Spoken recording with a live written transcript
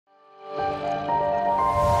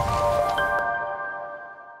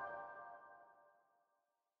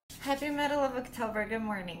middle of October. Good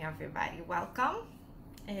morning, everybody. Welcome.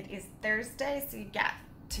 It is Thursday, so you get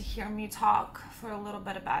to hear me talk for a little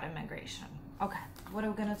bit about immigration. Okay, what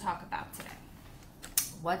are we going to talk about today?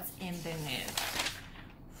 What's in the news?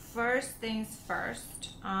 First things first.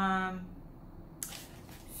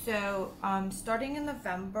 Starting in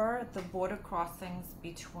November, the border crossings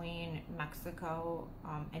between Mexico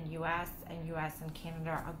and US and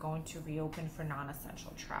Canada are going to reopen for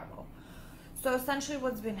non-essential travel. So essentially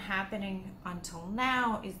what's been happening until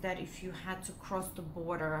now is that if you had to cross the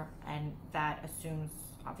border, and that assumes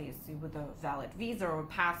obviously with a valid visa or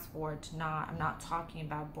passport, I'm not talking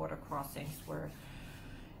about border crossings where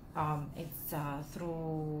it's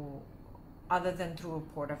through, other than through a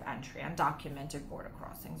port of entry, undocumented border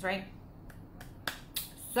crossings, right?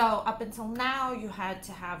 So up until now, you had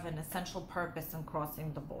to have an essential purpose in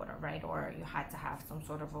crossing the border, right? Or you had to have some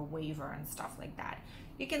sort of a waiver and stuff like that.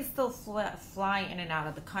 You can still fly in and out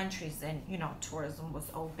of the countries, and tourism was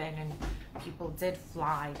open and people did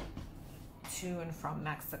fly to and from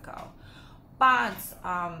Mexico. But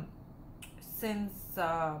since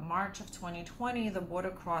March of 2020, the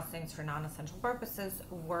border crossings for non-essential purposes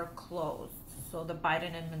were closed. So the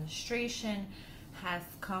Biden administration has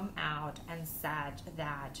come out and said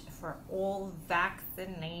that for all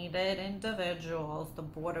vaccinated individuals, the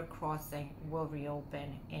border crossing will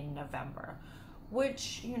reopen in November,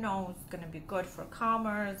 which, is going to be good for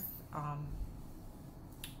commerce.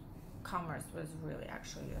 Commerce was really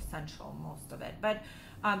actually essential, most of it. But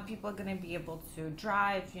people are going to be able to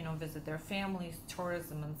drive, visit their families,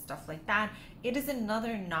 tourism and stuff like that. It is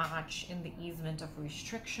another notch in the easement of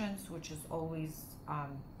restrictions, which is always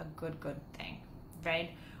a good thing,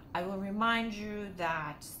 right? I will remind you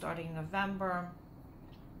that starting November,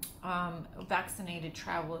 vaccinated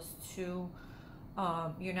travelers to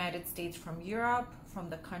United States from Europe, from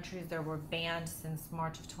the countries that were banned since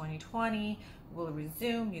March of 2020, will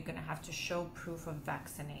resume. You're going to have to show proof of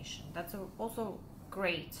vaccination. That's also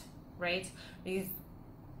great, right? Because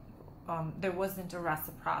there wasn't a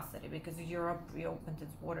reciprocity, because Europe reopened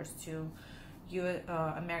its borders to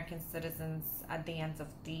American citizens at the end of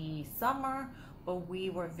the summer, but we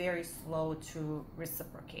were very slow to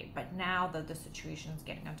reciprocate. But now that the situation is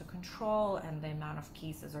getting under control and the amount of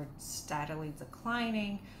cases are steadily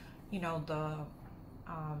declining, the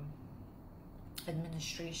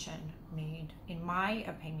administration made, in my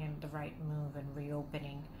opinion, the right move in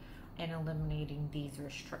reopening and eliminating these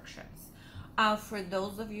restrictions. For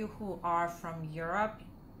those of you who are from Europe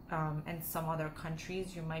and some other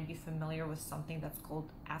countries, you might be familiar with something that's called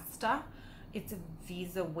Ades. It's a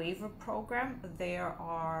visa waiver program.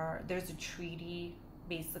 There's a treaty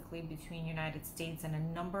basically between United States and a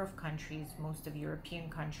number of countries, most of European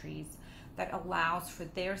countries, that allows for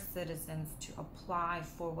their citizens to apply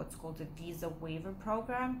for what's called a visa waiver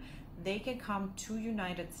program. They can come to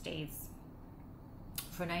United States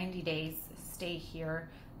for 90 days, stay here.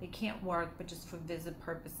 They can't work, but just for visit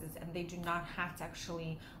purposes, and they do not have to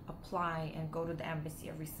actually apply and go to the embassy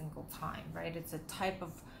every single time, right? It's a type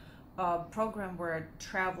of program where a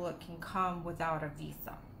traveler can come without a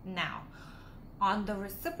visa. Now, on the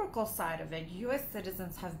reciprocal side of it, U.S.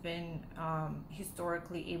 citizens have been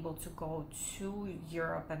historically able to go to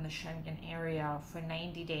Europe and the Schengen area for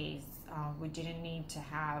 90 days. We didn't need to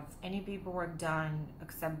have any paperwork done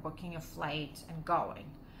except booking a flight and going.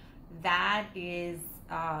 That is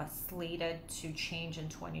slated to change in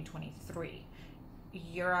 2023.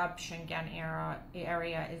 Europe, Schengen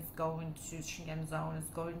area is going to, Schengen zone is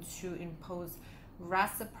going to impose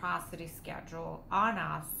reciprocity schedule on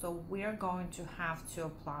us, so we're going to have to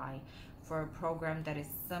apply for a program that is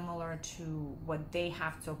similar to what they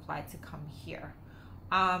have to apply to come here.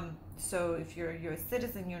 So if you're a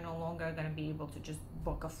citizen, you're no longer going to be able to just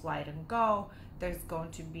book a flight and go. There's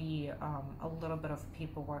going to be a little bit of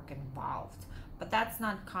paperwork involved, but that's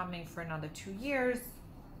not coming for another 2 years.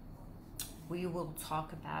 We will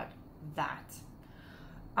talk about that.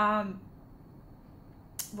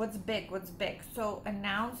 What's big? So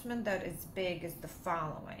announcement that is big is the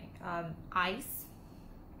following. ICE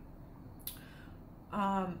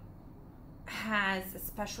has,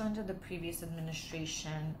 especially under the previous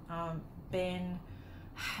administration, been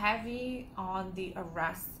heavy on the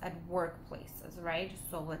arrests at workplaces, right?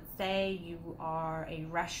 So let's say you are a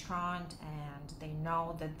restaurant and they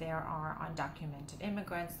know that there are undocumented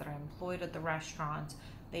immigrants that are employed at the restaurant.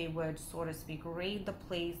 They would, so to speak, raid the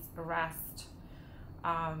place, arrest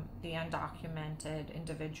the undocumented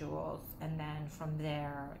individuals, and then from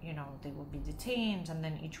there, they will be detained, and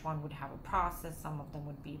then each one would have a process. Some of them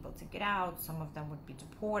would be able to get out, some of them would be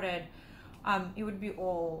deported. It would be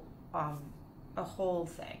all a whole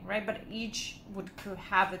thing, right? But each could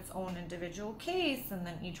have its own individual case, and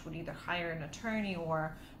then each would either hire an attorney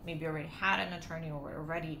or maybe already had an attorney or were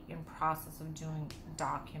already in process of doing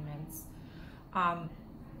documents.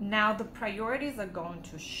 Now the priorities are going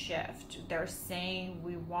to shift. They're saying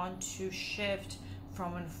we want to shift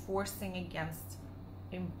from enforcing against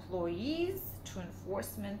employees to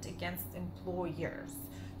enforcement against employers.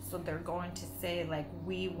 So they're going to say, like,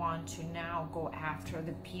 we want to now go after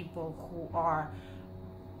the people who are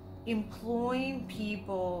employing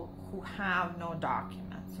people who have no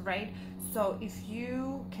documents, right? So if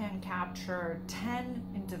you can capture 10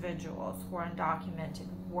 individuals who are undocumented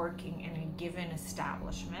working in a given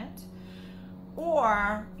establishment,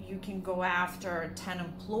 or you can go after 10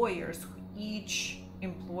 employers who each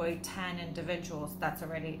employ 10 individuals, that's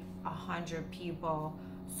already 100 people.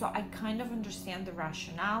 So I kind of understand the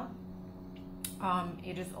rationale.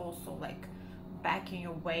 It is also like backing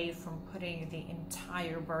away from putting the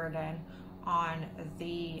entire burden on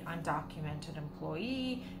the undocumented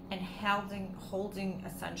employee and holding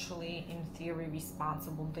essentially in theory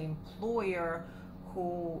responsible the employer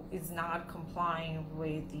who is not complying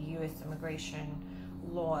with the U.S. immigration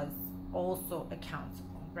laws also accountable.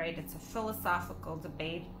 Right? It's a philosophical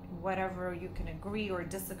debate. Whatever you can agree or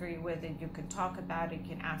disagree with it, you can talk about it,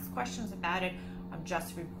 you can ask questions about it. I'm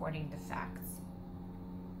just reporting the facts.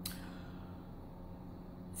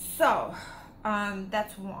 So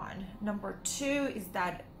that's one. Number two is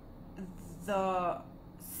that the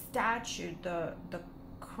statute, the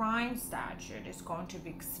crime statute, is going to be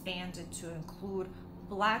expanded to include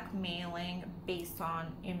blackmailing based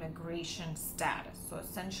on immigration status. So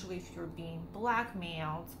essentially, if you're being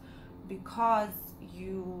blackmailed because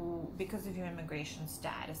of your immigration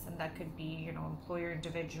status, and that could be, employer,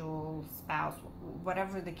 individual, spouse,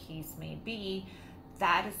 whatever the case may be,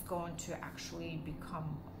 that is going to actually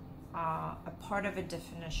become a part of a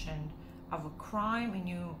definition of a crime,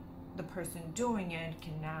 and the person doing it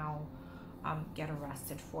can now get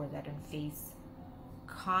arrested for that and face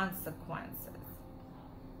consequences.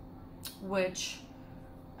 Which,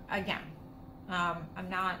 again, I'm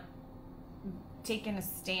not taking a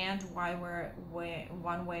stand why we're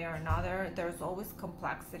one way or another. There's always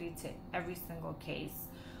complexity to every single case,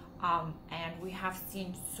 and we have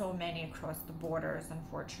seen so many across the borders,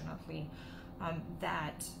 unfortunately,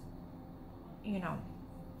 that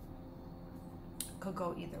could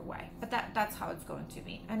go either way. But that's how it's going to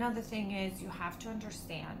be. Another thing is you have to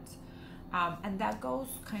understand. And that goes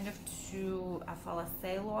kind of to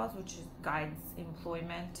FLSA laws, which guides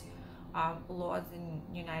employment laws in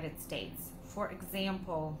United States. For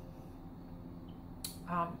example,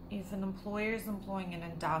 if an employer is employing an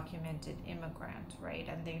undocumented immigrant, right,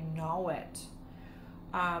 and they know it,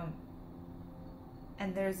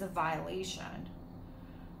 and there's a violation,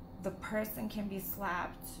 the person can be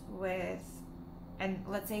slapped with, and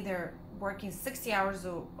let's say they're working 60 hours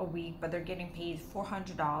a week, but they're getting paid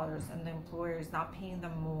 $400, and the employer is not paying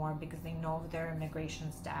them more because they know their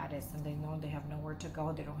immigration status and they know they have nowhere to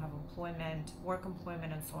go, they don't have employment, work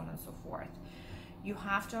employment, and so on and so forth. You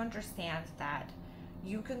have to understand that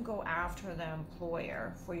you can go after the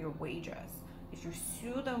employer for your wages. If you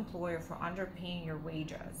sue the employer for underpaying your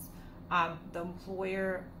wages, the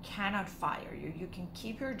employer cannot fire you. You can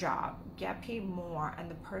keep your job, get paid more,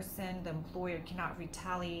 and the employer cannot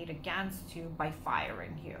retaliate against you by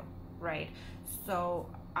firing you, right? So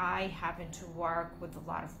I happen to work with a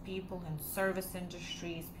lot of people in service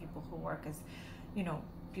industries, people who work as,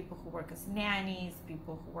 nannies,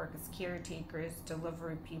 people who work as caretakers,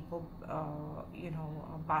 delivery people,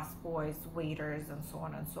 bus boys, waiters, and so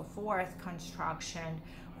on and so forth, construction,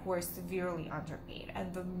 who are severely underpaid.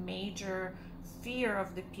 And the major fear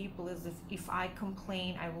of the people is if I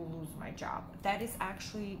complain, I will lose my job. That is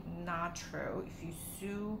actually not true. If you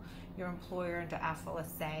sue your employer under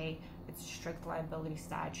FLSA, it's a strict liability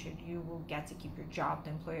statute, you will get to keep your job. The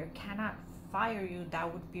employer cannot fire you.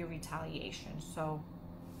 That would be a retaliation. So,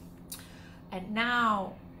 and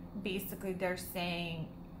now basically they're saying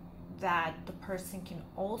that the person can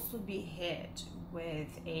also be hit with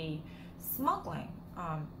a smuggling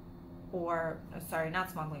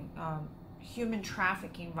human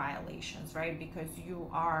trafficking violations, right? Because you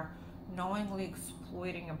are knowingly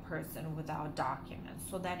exploiting a person without documents.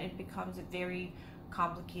 So that it becomes a very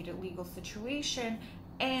complicated legal situation,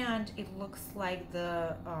 and it looks like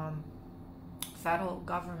the federal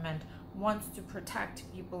government wants to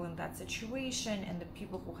protect people in that situation, and the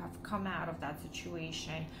people who have come out of that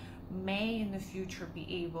situation may in the future be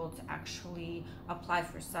able to actually apply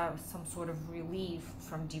for some sort of relief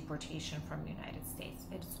from deportation from the United States.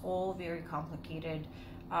 It's all very complicated.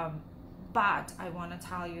 But I want to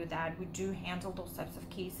tell you that we do handle those types of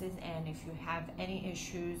cases, and if you have any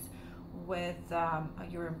issues with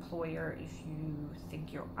your employer, if you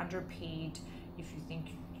think you're underpaid, if you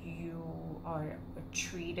think you are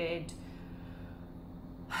treated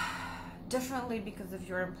differently because of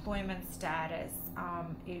your employment status,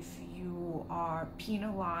 if you are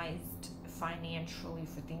penalized financially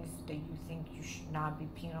for things that you think you should not be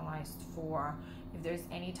penalized for, if there's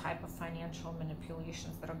any type of financial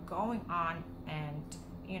manipulations that are going on, and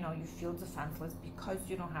you feel defenseless because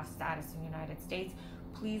you don't have status in the United States,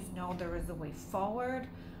 please know there is a way forward,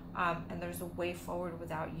 and there's a way forward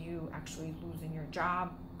without you actually losing your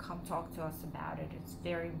job. Come talk to us about it. It's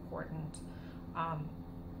very important.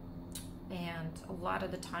 And a lot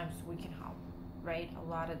of the times we can help, right? A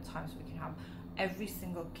lot of times we can help. Every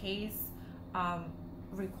single case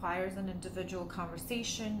requires an individual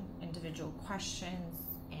conversation, individual questions,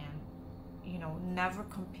 and never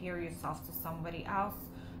compare yourself to somebody else,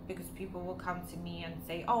 because people will come to me and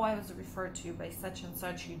say, oh, I was referred to you by such and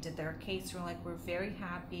such, you did their case. We're like, we're very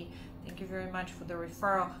happy, thank you very much for the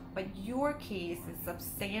referral, but your case is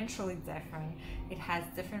substantially different. It has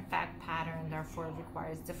different fact pattern, therefore it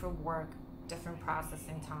requires different work, different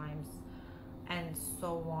processing times, and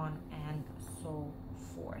so on and so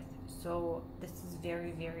forth. So this is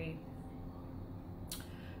very, very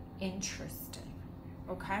interesting.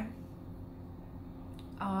 Okay.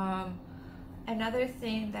 Another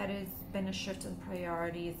thing that has been a shift in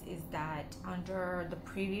priorities is that under the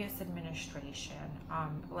previous administration,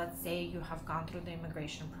 let's say you have gone through the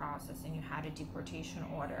immigration process and you had a deportation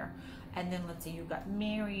order, and then let's say you got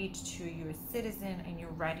married to a US citizen and you're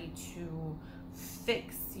ready to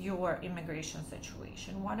fix your immigration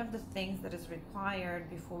situation. One of the things that is required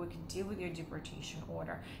before we can deal with your deportation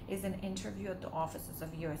order is an interview at the offices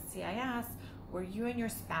of USCIS, where you and your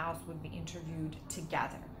spouse would be interviewed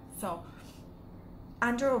together. So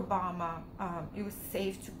under Obama, it was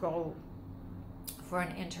safe to go for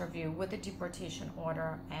an interview with a deportation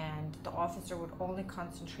order, and the officer would only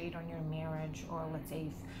concentrate on your marriage, or let's say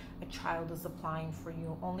if a child is applying for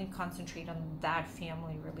you, only concentrate on that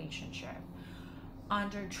family relationship.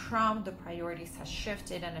 Under Trump, the priorities has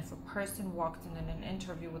shifted, and if a person walked in an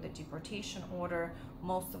interview with a deportation order,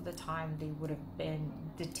 most of the time they would have been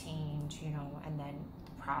detained, and then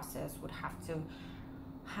the process would have to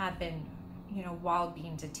happen, while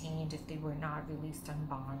being detained, if they were not released on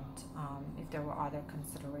bond, if there were other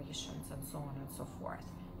considerations, and so on and so forth.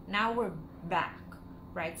 Now we're back,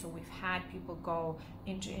 right? So we've had people go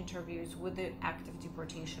into interviews with the active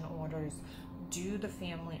deportation orders, do the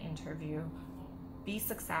family interview, be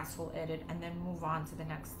successful at it, and then move on to the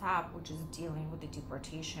next step, which is dealing with the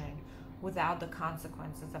deportation without the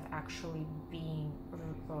consequences of actually being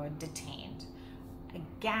detained.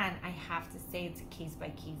 Again, I have to say it's a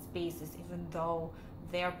case-by-case basis, even though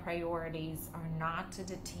their priorities are not to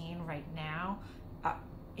detain right now.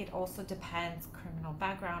 It also depends, criminal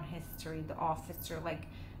background history, the officer,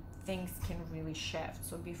 things can really shift.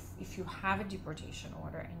 So if you have a deportation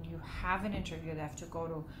order and you have an interview that have to go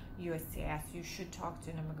to USCIS, you should talk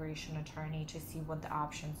to an immigration attorney to see what the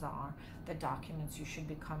options are, the documents you should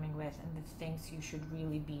be coming with, and the things you should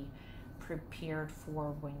really be prepared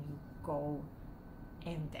for when you go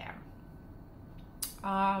in there.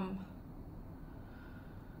 A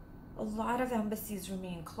lot of embassies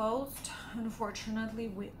remain closed. Unfortunately,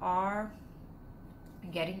 we are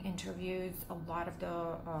getting interviews. A lot of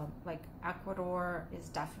the Ecuador is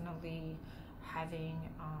definitely having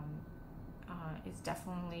is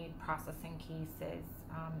definitely processing cases.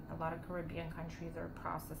 A lot of Caribbean countries are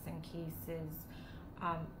processing cases.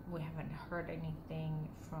 We haven't heard anything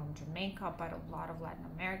from Jamaica, but a lot of Latin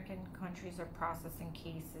American countries are processing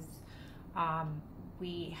cases.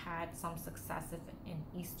 We had some successes in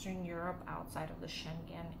Eastern Europe outside of the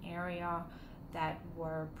Schengen area that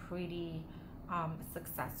were pretty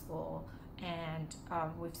successful, and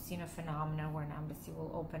we've seen a phenomenon where an embassy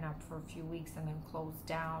will open up for a few weeks and then close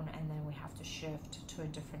down, and then we have to shift to a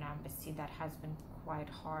different embassy. That has been quite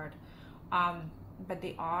hard. But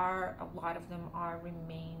a lot of them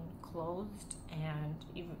remain closed, and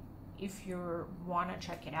even if you want to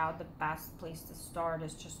check it out, the best place to start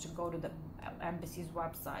is just to go to the embassy's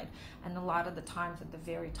website, and a lot of the times at the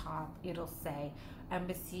very top it'll say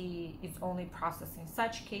embassy is only processing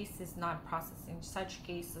such cases, not processing such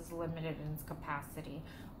cases, limited in its capacity.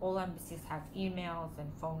 All embassies have emails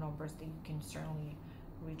and phone numbers that you can certainly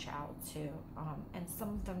reach out to, and some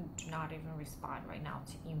of them do not even respond right now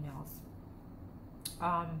to emails.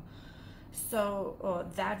 So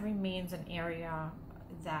that remains an area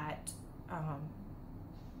that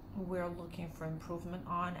we're looking for improvement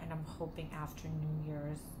on, and I'm hoping after New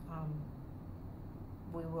Year's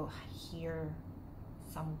we will hear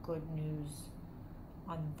some good news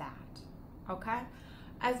on that. Okay.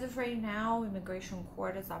 As of right now, immigration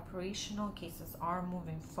court is operational. Cases are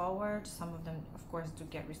moving forward. Some of them, of course, do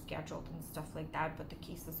get rescheduled and stuff like that, but the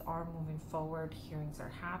cases are moving forward. Hearings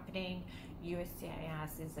are happening.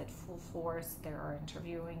 USCIS is at full force. They are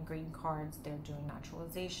interviewing green cards. They're doing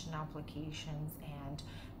naturalization applications, and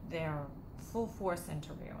they're full force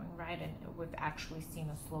interviewing, right? And we've actually seen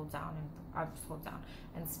a slowdown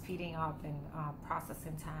and speeding up in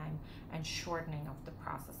processing time and shortening of the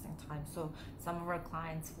processing time. So some of our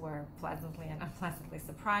clients were pleasantly and unpleasantly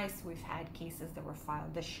surprised. We've had cases that were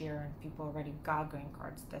filed this year and people already got green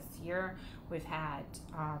cards this year. We've had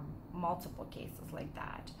multiple cases like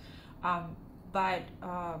that. But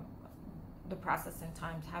the processing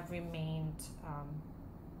times have remained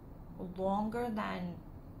longer than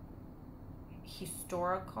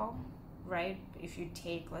historical, right? If you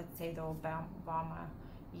take, let's say, the Obama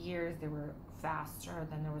years, they were faster.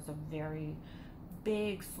 Then there was a very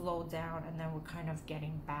big slowdown, and then we're kind of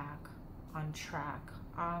getting back on track,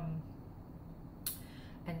 and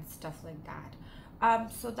stuff like that.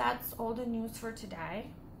 So that's all the news for today.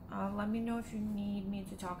 Let me know if you need me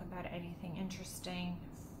to talk about anything interesting,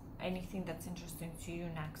 anything that's interesting to you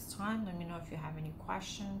next time. Let me know if you have any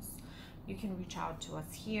questions. You can reach out to us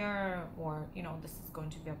here, or this is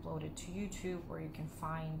going to be uploaded to YouTube, where you can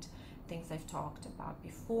find things I've talked about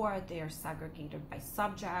before. They are segregated by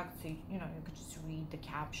subject, so you could just read the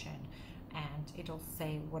caption and it'll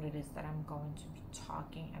say what it is that I'm going to be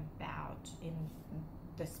talking about in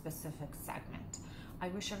the specific segment. I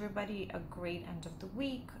wish everybody a great end of the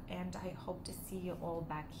week, and I hope to see you all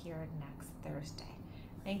back here next Thursday.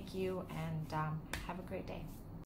 Thank you, and have a great day.